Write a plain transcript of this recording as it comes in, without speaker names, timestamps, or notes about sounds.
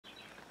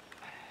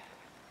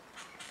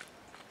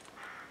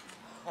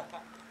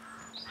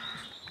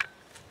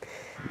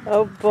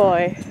Oh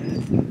boy.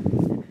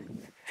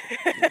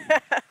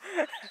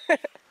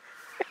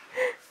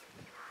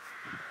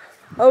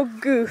 Oh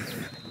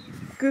goof.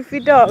 Goofy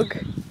dog.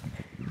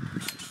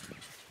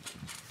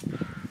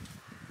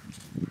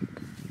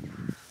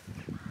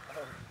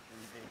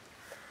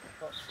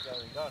 What's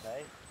going on,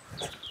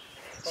 eh?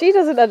 She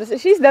doesn't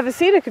understand. She's never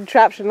seen a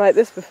contraption like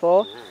this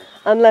before.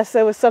 Unless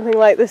there was something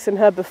like this in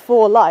her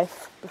before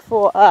life,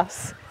 before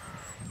us.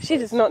 She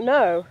does not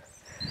know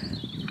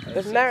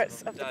the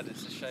merits of Dad,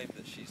 it's a shame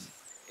that she's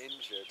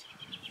injured.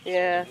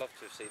 Yeah. I'd love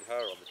to have seen her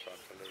on the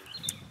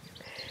trampoline.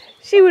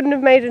 She wouldn't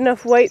have made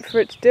enough weight for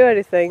it to do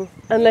anything,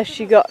 unless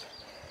she got...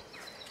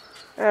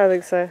 I don't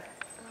think so.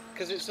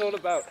 Because it's all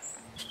about...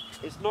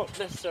 It's not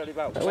necessarily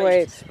about weight,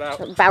 Weight. it's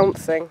about...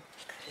 Bouncing.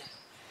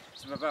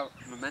 It's about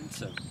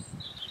momentum.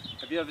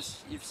 Have you ever...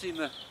 You've seen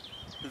the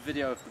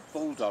video of the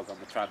bulldog on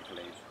the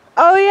trampoline?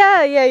 Oh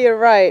yeah, yeah, you're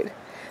right.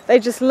 They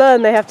just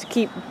learn they have to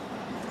keep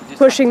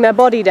pushing their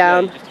body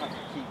down. Yeah, you just have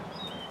to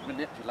keep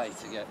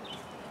manipulating it.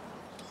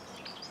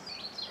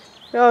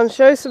 Go on,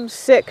 show some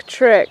sick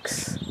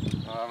tricks.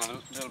 I'm a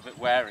little bit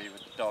wary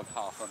with the dog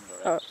half under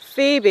it. Oh,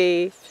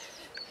 Phoebe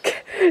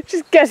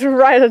just gets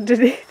right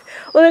underneath.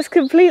 Well, it's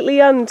completely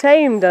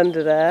untamed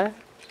under there.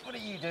 What are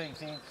you doing,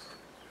 Phoebe?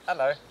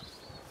 Hello.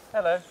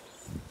 Hello.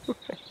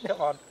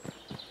 Come on.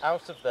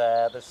 Out of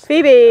there. There's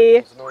Phoebe!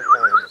 and all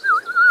kinds.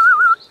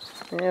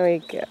 There we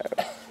go.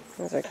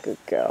 That's a good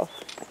girl.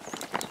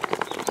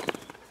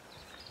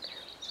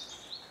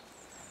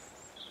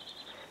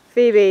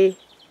 Phoebe.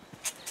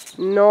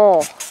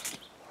 No.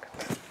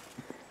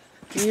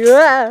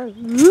 Yeah.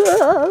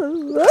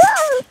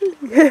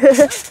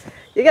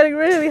 You're getting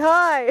really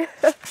high.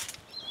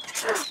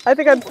 I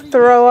think I'd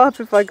throw up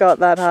if I got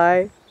that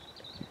high.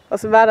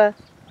 What's the matter?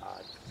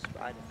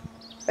 Spider.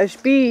 A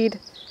speed.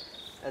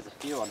 There's a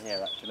few on here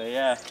actually,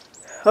 yeah.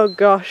 Oh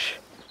gosh.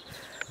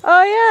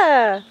 Oh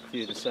yeah. A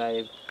few the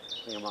same.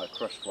 I think I might have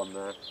crushed one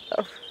there.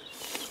 Oh.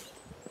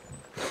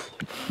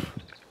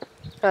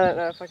 I don't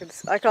know if I can.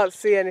 I can't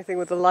see anything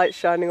with the light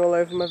shining all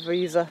over my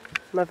visor.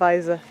 My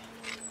visor.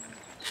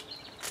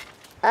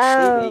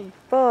 Oh Phoebe.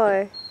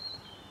 boy.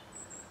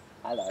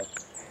 Hello.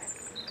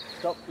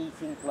 Stop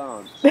eating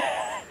plants.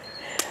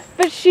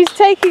 But she's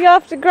taking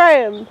after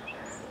Graham.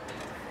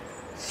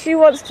 She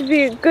wants to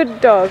be a good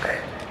dog.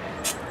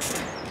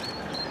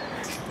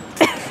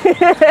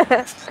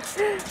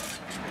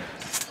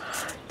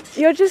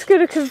 You're just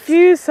going to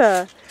confuse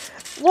her.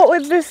 What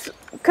with this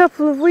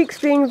couple of weeks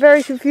being a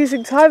very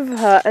confusing time for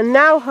her, and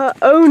now her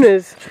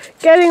owners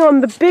getting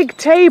on the big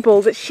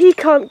table that she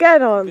can't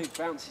get on. Big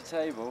bouncy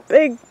table.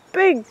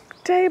 Big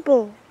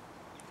table.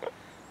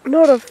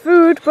 Not of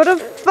food, but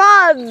of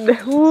fun.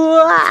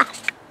 Wah!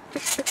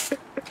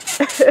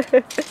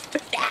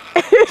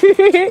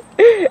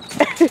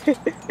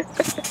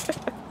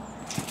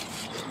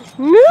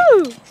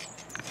 No!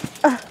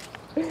 I'm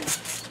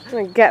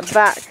gonna get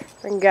back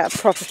and get a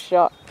proper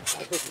shot.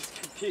 It's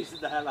confusing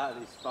the hell out of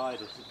these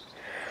spiders.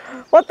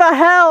 What the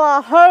hell,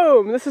 our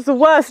home? This is the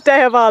worst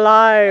day of our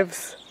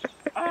lives.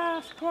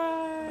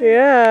 Earthquake!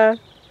 Yeah.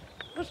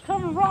 It's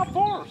coming right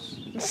for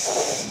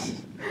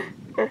us.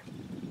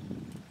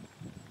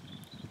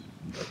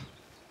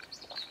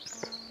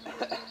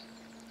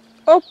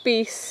 Oh,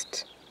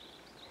 beast.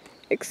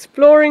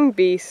 Exploring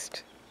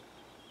beast.